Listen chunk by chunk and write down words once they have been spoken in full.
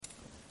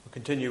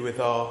Continue with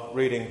our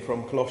reading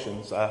from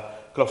Colossians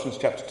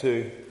chapter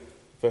 2,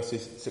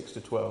 verses 6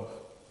 to 12.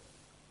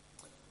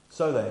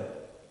 So then,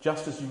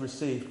 just as you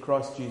received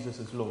Christ Jesus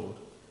as Lord,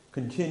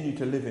 continue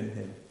to live in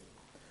him,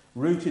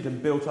 rooted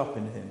and built up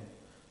in him,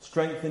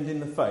 strengthened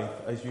in the faith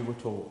as you were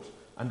taught,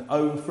 and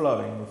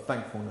overflowing with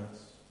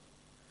thankfulness.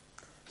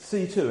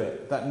 See to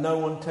it that no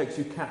one takes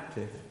you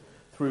captive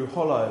through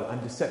hollow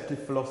and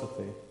deceptive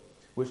philosophy,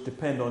 which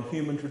depend on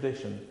human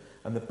tradition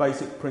and the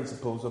basic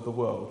principles of the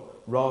world,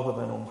 rather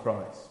than on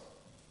Christ.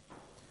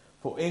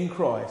 For in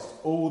Christ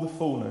all the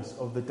fullness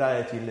of the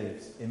deity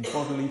lives in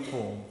bodily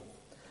form,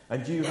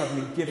 and you have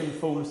been given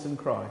fullness in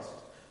Christ,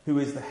 who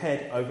is the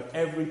head over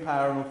every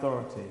power and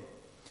authority.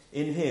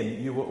 In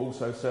him you were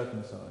also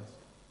circumcised,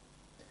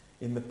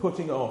 in the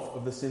putting off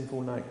of the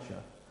sinful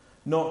nature,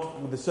 not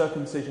with the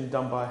circumcision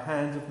done by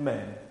hands of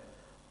men,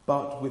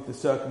 but with the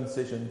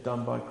circumcision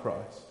done by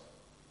Christ,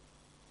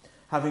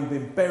 having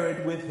been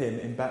buried with him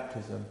in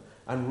baptism,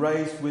 and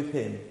raised with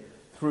him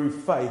through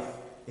faith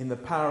in the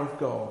power of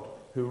God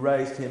who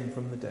raised him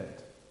from the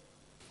dead.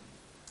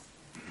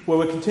 Well,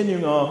 we're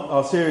continuing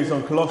our series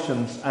on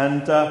Colossians,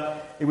 and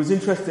it was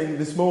interesting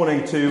this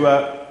morning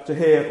to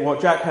hear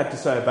what Jack had to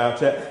say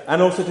about it,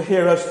 and also to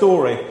hear her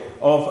story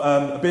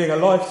of being a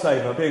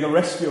lifesaver, being a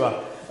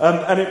rescuer.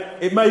 And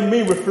it made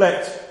me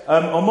reflect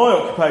on my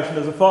occupation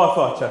as a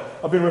firefighter.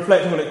 I've been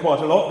reflecting on it quite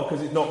a lot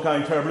because it's not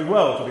going terribly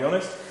well, to be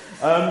honest.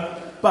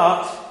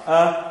 But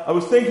I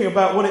was thinking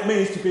about what it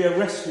means to be a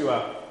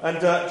rescuer. And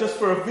just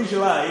for a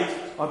visual aid,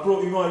 I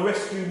brought you my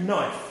rescue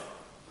knife.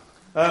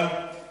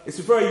 It's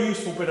a very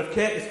useful bit of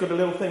kit. It's got a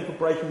little thing for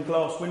breaking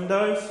glass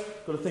windows,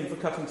 got a thing for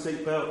cutting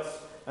seat belts,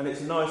 and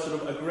it's a nice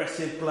sort of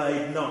aggressive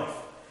blade knife.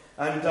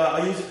 And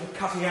I use it for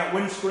cutting out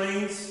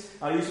windscreens,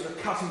 I use it for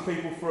cutting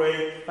people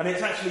free, and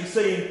it's actually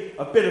seen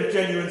a bit of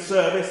genuine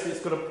service. It's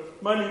got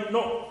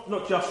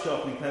not just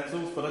sharpening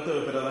pencils, but I do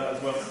a bit of that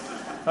as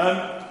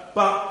well.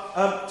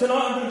 But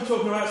tonight I'm going to be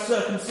talking about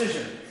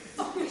circumcision.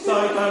 So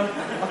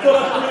I thought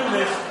I'd bring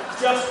this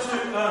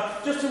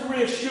just to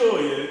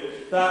reassure you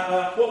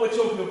that what we're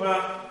talking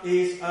about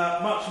is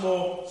much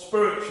more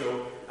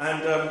spiritual,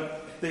 and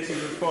this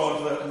is as far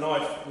as the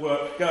knife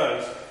work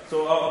goes.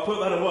 So I'll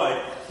put that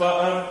away.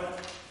 But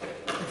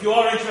if you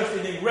are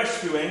interested in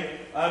rescuing,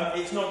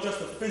 it's not just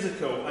the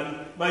physical,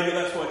 and maybe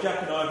that's why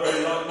Jack and I are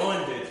very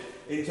like-minded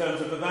in terms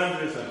of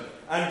evangelism.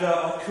 And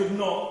I could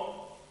not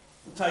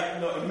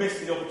miss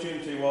the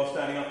opportunity while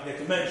standing up here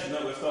to mention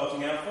that we're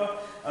starting Alpha.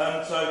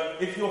 So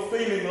if you're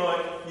feeling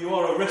like you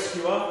are a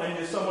rescuer and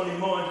there's someone in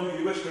mind who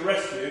you wish to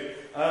rescue,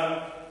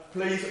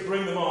 please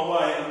bring them our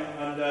way,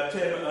 and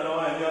Tim and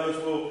I and the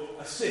others will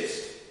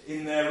assist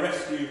in their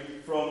rescue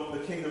from the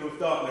kingdom of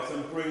darkness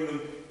and bring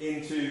them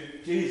into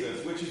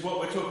Jesus, which is what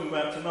we're talking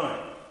about tonight.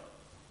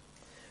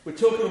 We're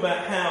talking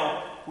about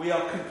how we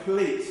are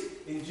complete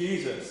in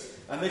Jesus,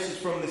 and this is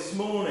from this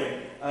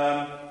morning.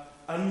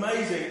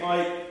 Amazing.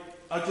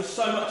 I just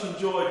so much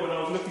enjoyed when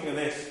I was looking at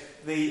this,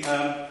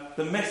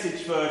 the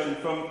message version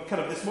from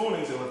kind of this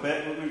morning's a little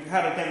bit, we've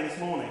had again this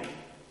morning.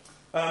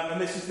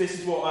 And this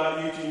is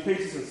what Eugene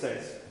Peterson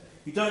says.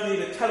 You don't need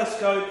a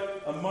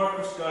telescope, a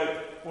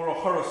microscope, or a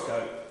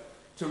horoscope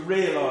to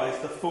realise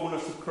the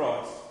fullness of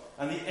Christ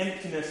and the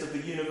emptiness of the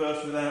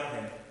universe without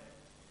him.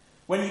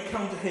 When you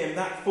come to him,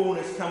 that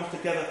fullness comes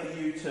together for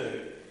you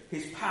too.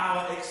 His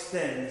power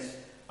extends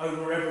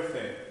over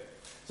everything.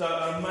 So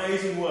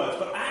amazing words.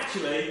 But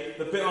actually,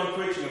 the bit I'm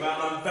preaching about,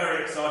 and I'm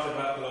very excited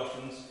about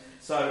Colossians,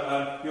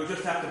 so you'll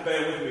just have to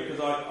bear with me because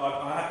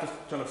I have to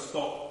kind of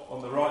stop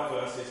on the right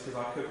verses because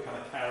I could kind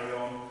of carry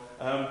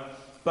on.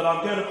 But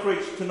I'm going to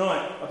preach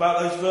tonight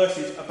about those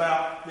verses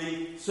about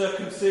the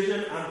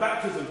circumcision and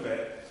baptism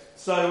bit.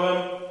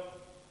 So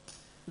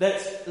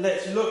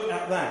let's look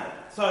at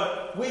that.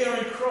 So we are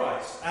in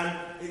Christ, and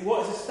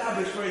what is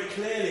established very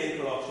clearly in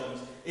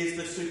Colossians is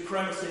the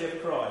supremacy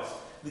of Christ,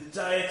 the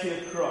deity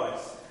of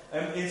Christ.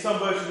 In some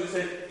versions it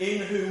says,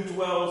 in whom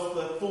dwells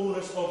the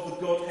fullness of the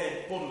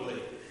Godhead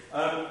bodily,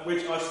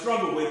 which I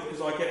struggle with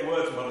because I get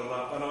words muddled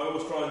up, and I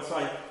always try and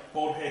say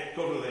Godhead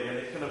godly, and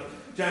it kind of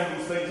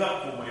jangles things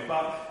up for me.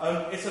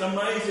 But it's an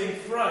amazing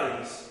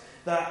phrase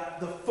that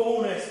the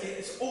fullness,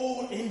 it's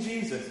all in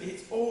Jesus,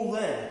 it's all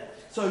there.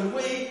 So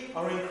we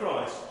are in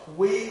Christ,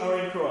 we are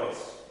in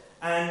Christ.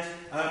 And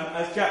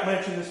as Jack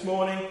mentioned this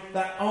morning,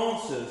 that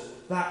answers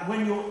that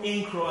when you're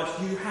in Christ,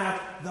 you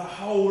have the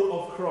whole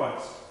of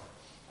Christ.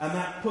 And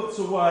that puts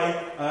away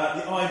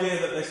the idea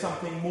that there's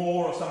something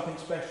more or something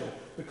special,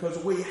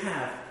 because we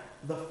have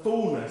the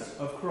fullness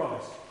of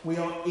Christ. We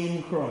are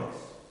in Christ.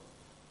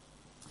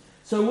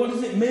 So what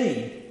does it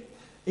mean?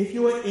 If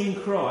you are in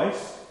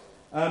Christ,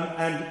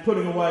 and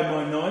putting away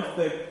my knife,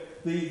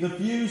 the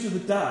views of the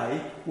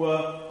day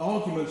were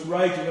arguments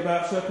raging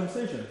about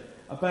circumcision,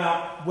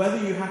 about whether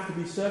you have to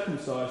be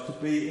circumcised to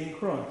be in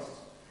Christ.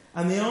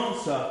 And the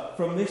answer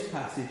from this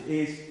passage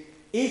is,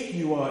 if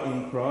you are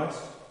in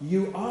Christ,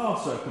 you are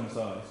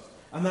circumcised.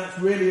 And that's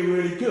really,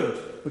 really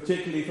good,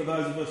 particularly for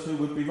those of us who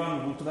would be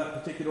vulnerable to that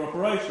particular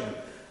operation.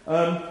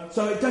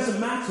 So it doesn't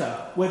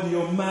matter whether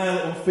you're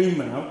male or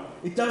female.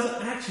 It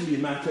doesn't actually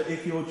matter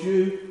if you're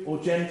Jew or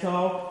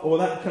Gentile, or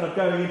that kind of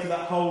going into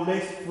that whole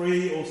list,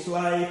 free or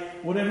slave,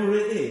 whatever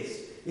it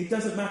is. It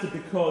doesn't matter,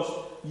 because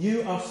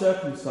you are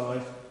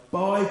circumcised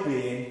by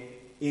being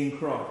in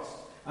Christ.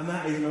 And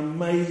that is an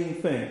amazing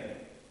thing.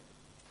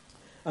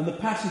 And the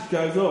passage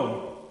goes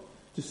on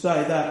to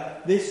say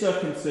that this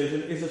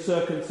circumcision is a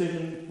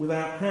circumcision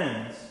without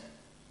hands.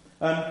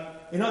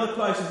 In other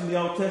places in the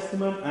Old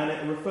Testament, and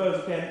it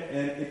refers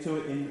again to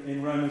it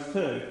in Romans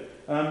 2,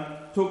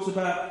 talks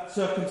about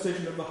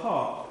circumcision of the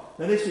heart.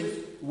 Now this was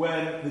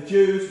when the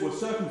Jews were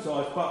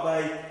circumcised, but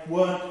they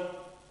weren't,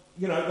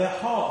 their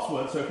hearts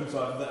weren't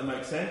circumcised, if that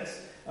makes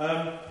sense.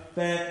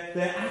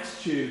 Their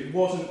attitude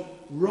wasn't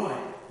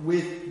right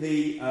with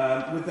the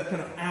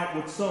kind of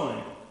outward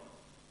sign.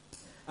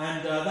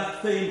 And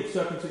that theme of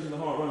circumcision of the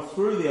heart runs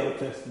through the Old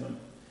Testament.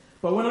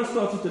 But when I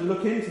started to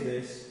look into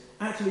this,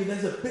 actually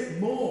there's a bit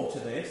more to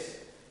this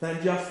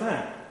than just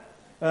that.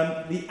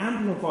 The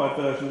Amplified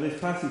version of this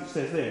passage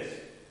says this.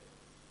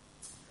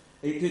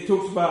 It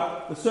talks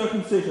about the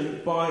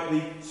circumcision by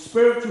the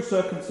spiritual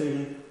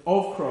circumcision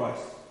of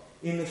Christ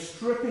in the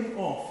stripping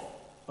off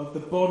of the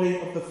body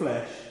of the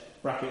flesh,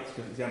 brackets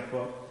because it's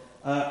Amplified,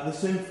 the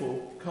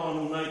sinful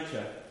carnal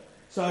nature.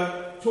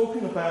 So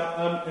talking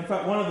about, in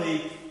fact, one of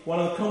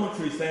the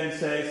commentaries then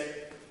says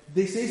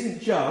this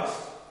isn't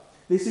just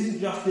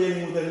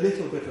dealing with a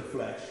little bit of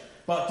flesh,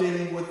 but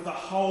dealing with the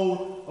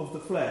whole of the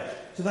flesh.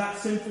 So that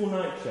sinful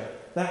nature,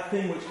 that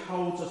thing which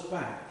holds us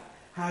back,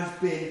 has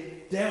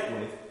been dealt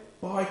with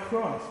by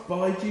Christ,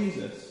 by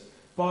Jesus,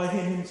 by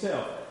him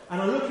himself.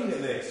 And I'm looking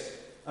at this,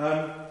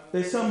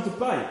 there's some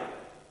debate.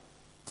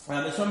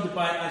 There's some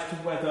debate as to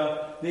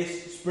whether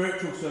this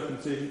spiritual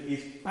circumcision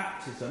is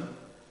baptism,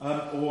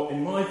 or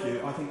in my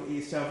view, I think it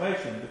is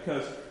salvation,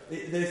 because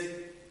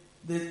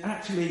there's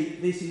actually,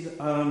 this is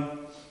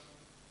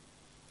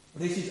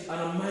an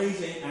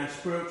amazing and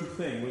spiritual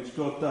thing which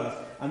God does,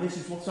 and this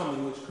is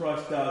something which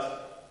Christ does,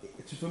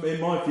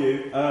 in my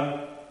view,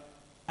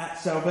 at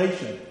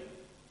salvation.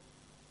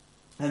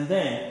 And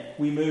then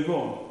we move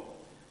on.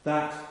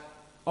 That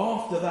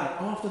after that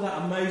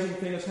amazing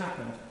thing has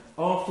happened,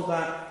 after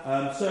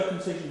that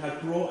circumcision has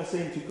brought us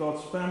into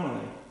God's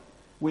family,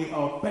 we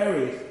are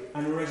buried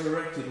and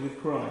resurrected with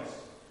Christ.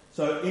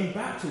 So in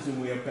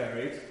baptism we are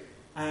buried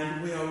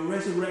and we are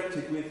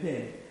resurrected with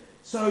him.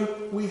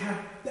 So we have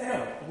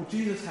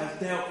Jesus has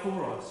dealt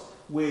for us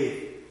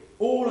with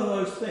all of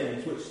those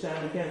things which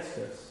stand against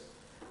us.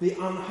 The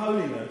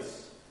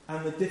unholiness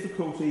and the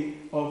difficulty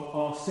of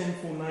our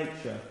sinful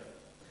nature.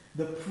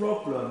 The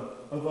problem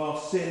of our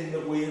sin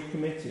that we have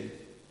committed.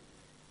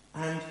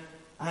 And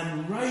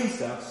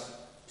raised us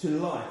to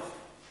life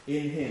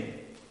in him.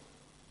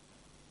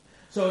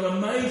 So an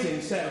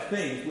amazing set of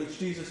things which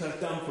Jesus has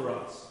done for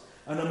us.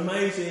 An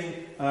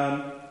amazing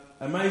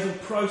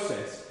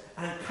process,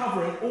 and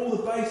covering all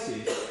the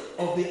bases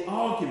of the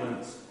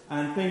arguments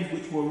and things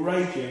which were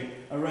raging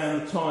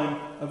around the time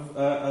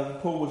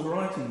of Paul was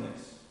writing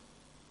this.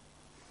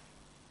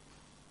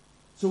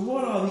 So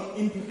what are the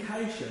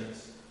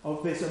implications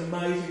of this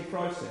amazing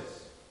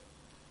process?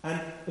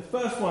 And the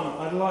first one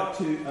I'd like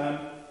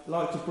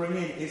to bring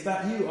in is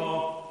that you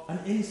are an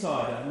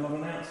insider, not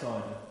an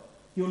outsider.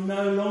 You're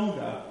no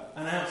longer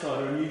an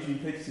outsider, and Eugene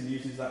Peterson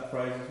uses that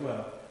phrase as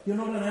well. You're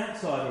not an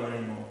outsider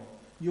anymore.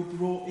 You're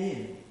brought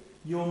in.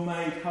 You're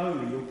made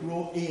holy. You're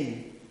brought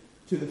in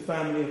to the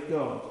family of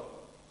God.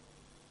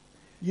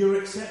 You're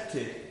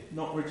accepted,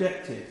 not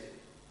rejected.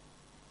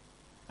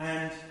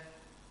 And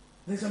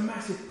there's a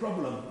massive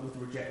problem with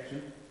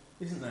rejection,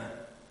 isn't there?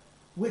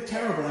 We're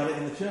terrible at it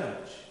in the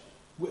church.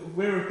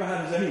 We're as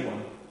bad as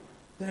anyone.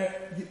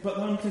 But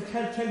I'm to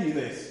tell you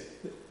this,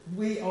 that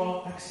we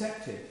are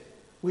accepted.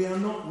 We are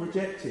not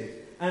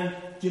rejected. And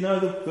do you know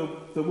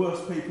the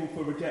worst people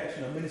for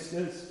rejection are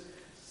ministers?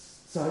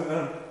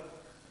 So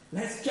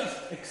let's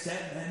just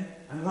accept them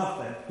and love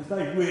them, because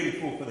they really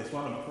fall for this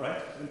one, I'm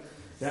afraid.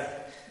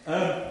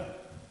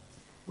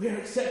 We are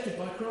accepted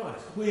by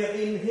Christ. We are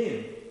in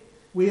him.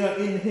 We are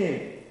in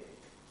him.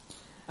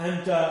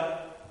 And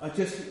I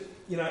just,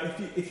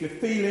 if you're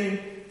feeling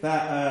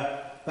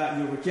that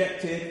you're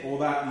rejected, or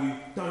that you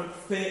don't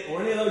fit,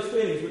 or any of those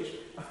feelings which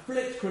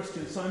afflict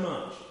Christians so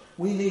much,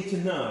 we need to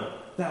know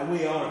that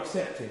we are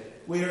accepted.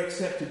 We are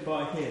accepted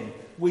by him.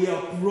 We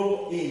are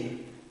brought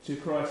in to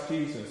Christ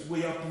Jesus.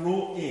 We are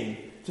brought in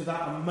to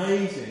that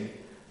amazing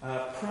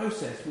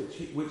process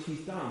which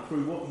he's done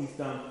through what he's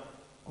done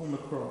on the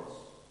cross.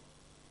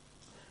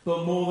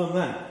 But more than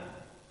that,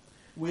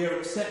 we are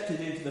accepted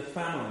into the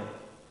family.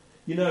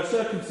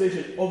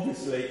 Circumcision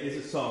obviously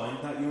is a sign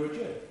that you're a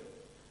Jew.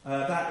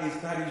 That is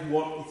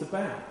what it's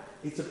about.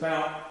 It's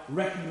about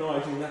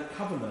recognising that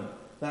covenant,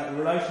 that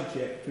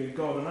relationship between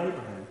God and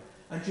Abraham.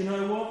 And do you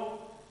know what?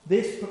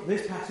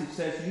 This passage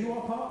says you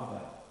are part of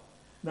that.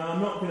 Now,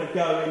 I'm not going to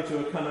go into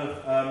a kind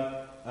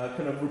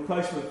of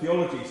replacement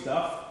theology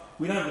stuff.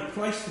 We don't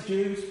replace the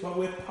Jews, but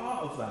we're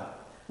part of that.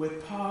 We're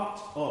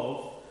part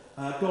of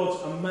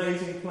God's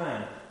amazing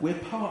plan. We're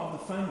part of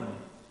the family.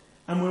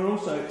 And we're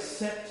also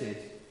accepted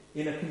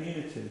in a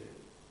community.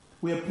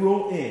 We are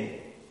brought in,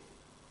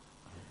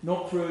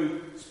 not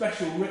through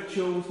special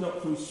rituals,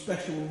 not through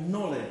special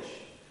knowledge,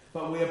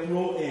 but we are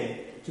brought in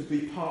to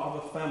be part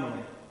of a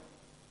family.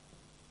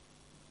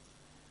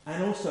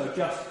 And also,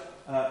 just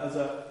as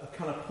a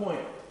kind of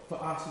point for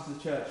us as a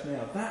church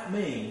now, that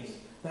means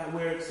that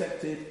we're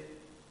accepted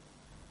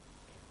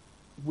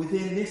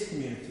within this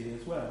community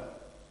as well.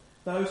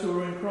 Those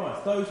who are in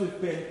Christ, those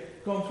who've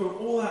gone through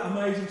all that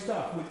amazing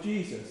stuff with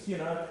Jesus,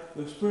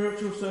 the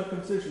spiritual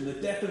circumcision, the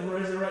death and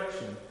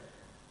resurrection.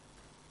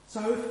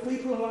 So if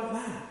people are like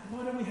that,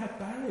 why don't we have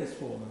barriers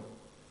for them?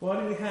 Why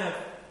do we have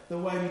the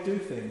way we do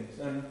things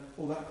and,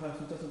 that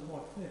person doesn't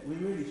quite fit? We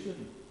really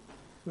shouldn't.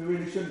 We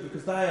really shouldn't,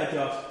 because they are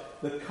just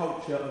the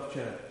culture of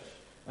church.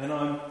 And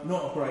I'm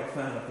not a great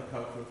fan of the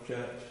culture of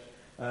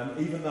church,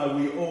 even though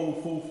we all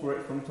fall for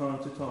it from time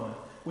to time.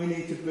 We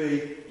need to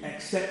be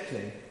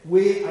accepting.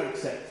 We are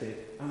accepted,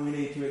 and we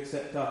need to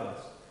accept others.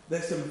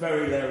 There's some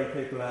very leery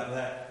people out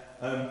there.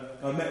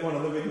 I met one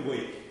of them in the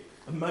week.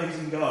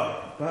 Amazing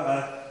guy.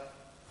 But,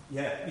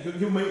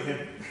 you'll meet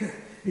him.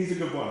 He's a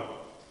good one.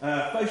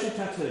 Facial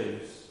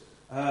tattoos.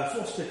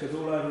 Swastikas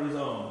all over his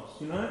arms,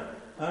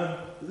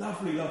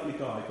 Lovely, lovely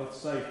guy. God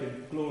saved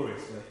him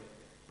gloriously.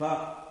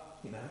 But,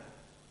 he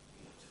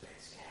looks a bit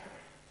scary.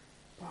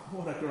 But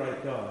what a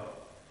great guy.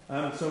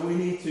 So we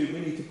need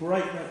to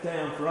break that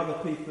down for other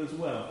people as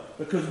well,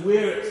 because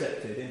we're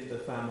accepted into the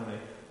family.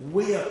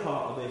 We are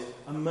part of this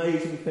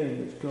amazing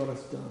thing which God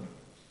has done.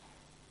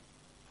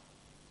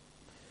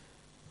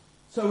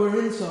 So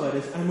we're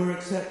insiders and we're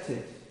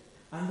accepted.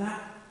 And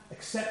that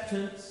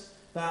acceptance,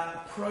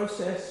 that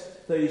process,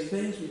 these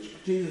things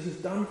which Jesus has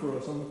done for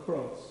us on the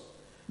cross,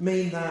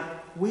 mean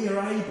that we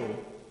are able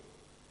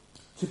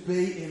to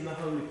be in the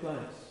holy place.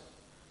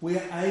 We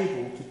are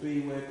able to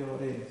be where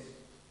God is.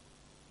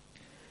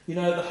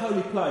 The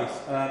holy place,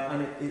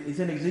 and it's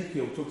in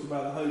Ezekiel, talks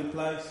about the holy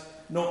place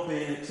not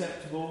being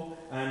acceptable,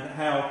 and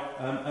how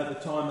at the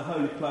time the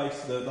holy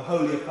place, the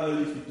Holy of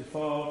Holies, was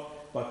defiled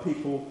by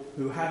people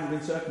who hadn't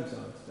been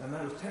circumcised. And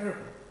that was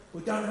terrible.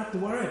 We don't have to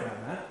worry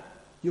about that.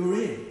 You're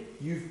in.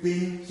 You've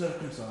been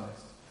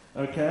circumcised.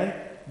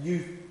 Okay?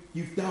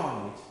 You've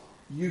died.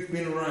 You've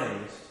been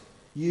raised.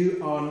 You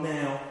are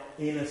now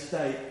in a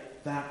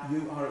state that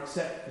you are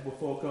acceptable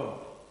before God.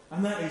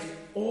 And that is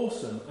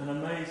awesome and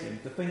amazing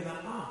to think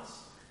that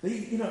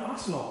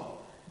us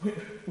lot,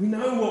 we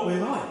know what we're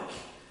like.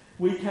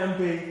 We can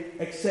be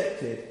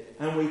accepted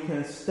and we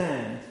can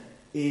stand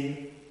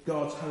in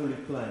God's holy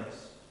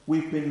place.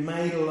 We've been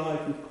made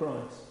alive with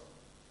Christ.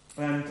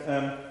 And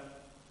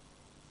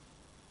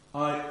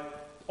I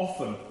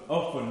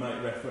often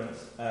make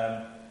reference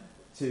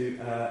to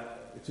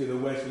the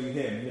Wesley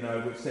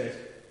hymn, which says,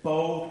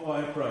 "Bold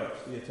I approach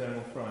the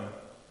eternal throne."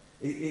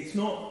 It's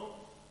not,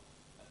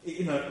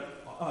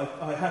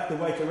 I have to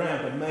wait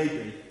around and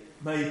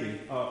maybe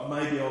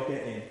I'll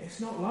get in. It's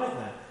not like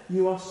that.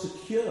 You are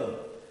secure.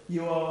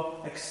 You are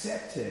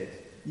accepted.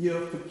 You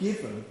are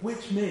forgiven,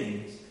 which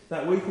means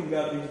that we can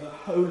go into the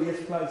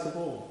holiest place of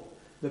all,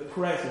 the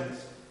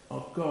presence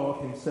of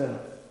God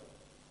himself.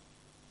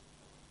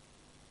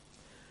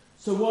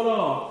 So what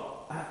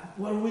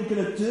are we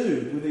going to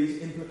do with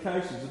these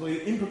implications? Well,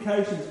 the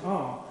implications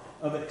are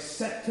of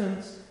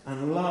acceptance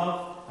and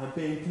love and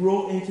being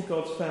brought into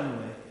God's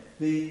family.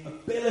 The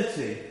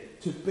ability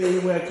to be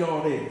where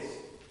God is.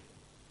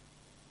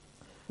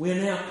 We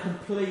are now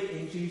complete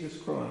in Jesus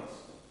Christ.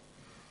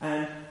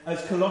 And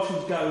as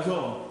Colossians goes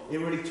on, it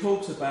really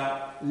talks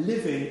about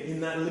living in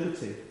that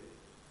liberty.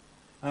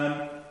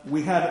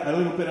 We had a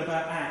little bit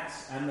about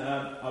Acts, and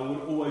I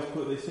would always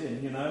put this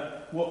in,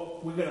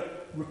 what we're going to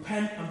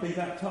repent and be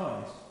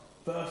baptised.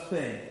 First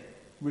thing,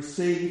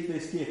 receive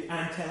this gift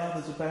and tell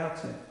others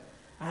about it.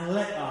 And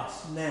let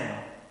us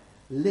now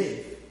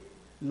live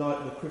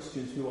like the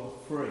Christians who are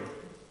free.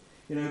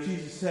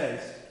 Jesus says,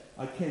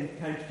 I came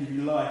to give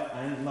you life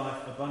and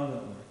life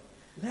abundantly.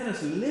 Let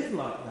us live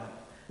like that.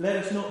 Let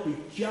us not be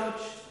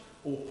judged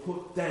or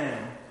put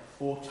down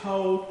or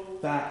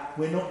told that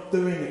we're not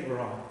doing it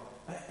right.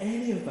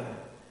 Any of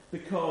that.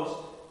 Because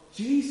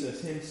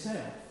Jesus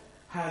himself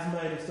has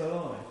made us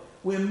alive.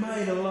 We're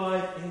made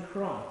alive in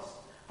Christ.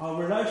 Our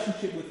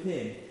relationship with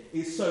him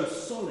is so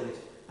solid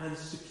and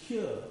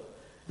secure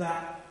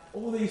that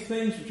all these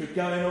things which are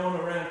going on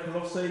around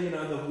Colossae,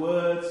 the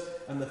words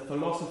and the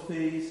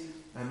philosophies,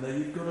 and that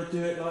you've got to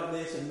do it like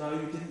this, and no,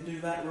 you didn't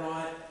do that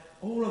right,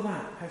 all of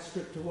that has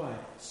stripped away.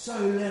 So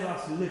let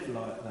us live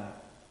like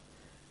that.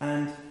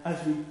 And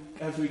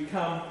as we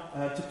come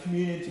to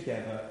communion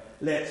together,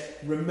 let's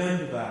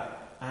remember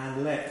that,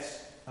 and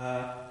let's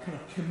kind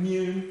of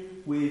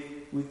commune with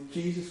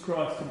Jesus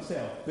Christ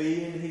himself,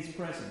 be in his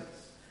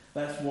presence.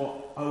 That's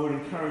what I would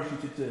encourage you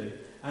to do.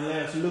 And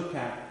let us look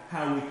at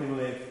how we can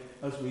live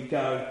as we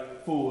go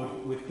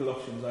forward with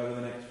Colossians over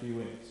the next few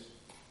weeks.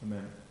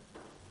 Amen.